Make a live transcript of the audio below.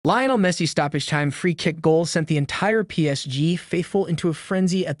Lionel Messi's stoppage time free kick goal sent the entire PSG faithful into a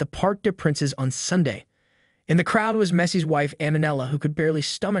frenzy at the Parc des Princes on Sunday. In the crowd was Messi's wife Antonella, who could barely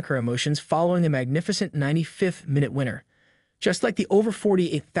stomach her emotions following the magnificent 95th-minute winner. Just like the over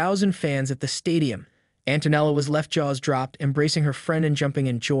 48,000 fans at the stadium, Antonella was left jaws dropped, embracing her friend and jumping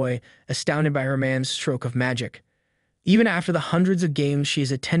in joy, astounded by her man's stroke of magic. Even after the hundreds of games she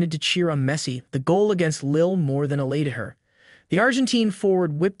has attended to cheer on Messi, the goal against Lille more than elated her. The Argentine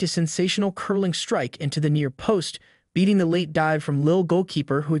forward whipped a sensational curling strike into the near post, beating the late dive from Lille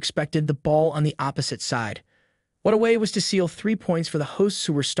goalkeeper who expected the ball on the opposite side. What a way was to seal 3 points for the hosts,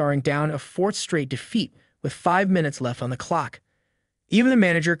 who were staring down a fourth straight defeat with 5 minutes left on the clock. Even the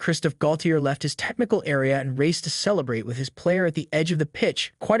manager, Christophe Galtier, left his technical area and raced to celebrate with his player at the edge of the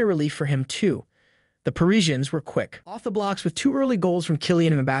pitch, quite a relief for him too. The Parisians were quick off the blocks with 2 early goals from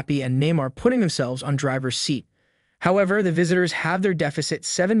Kylian Mbappe and Neymar, putting themselves on driver's seat. However, the visitors have their deficit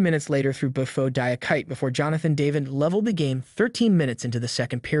 7 minutes later through Buffo Diakite before Jonathan David leveled the game 13 minutes into the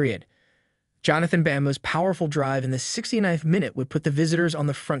second period. Jonathan Bambo's powerful drive in the 69th minute would put the visitors on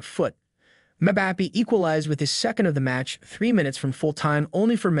the front foot. Mbappe equalized with his second of the match 3 minutes from full-time,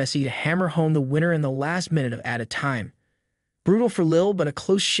 only for Messi to hammer home the winner in the last minute of added time. Brutal for Lille, but a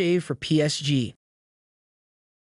close shave for PSG.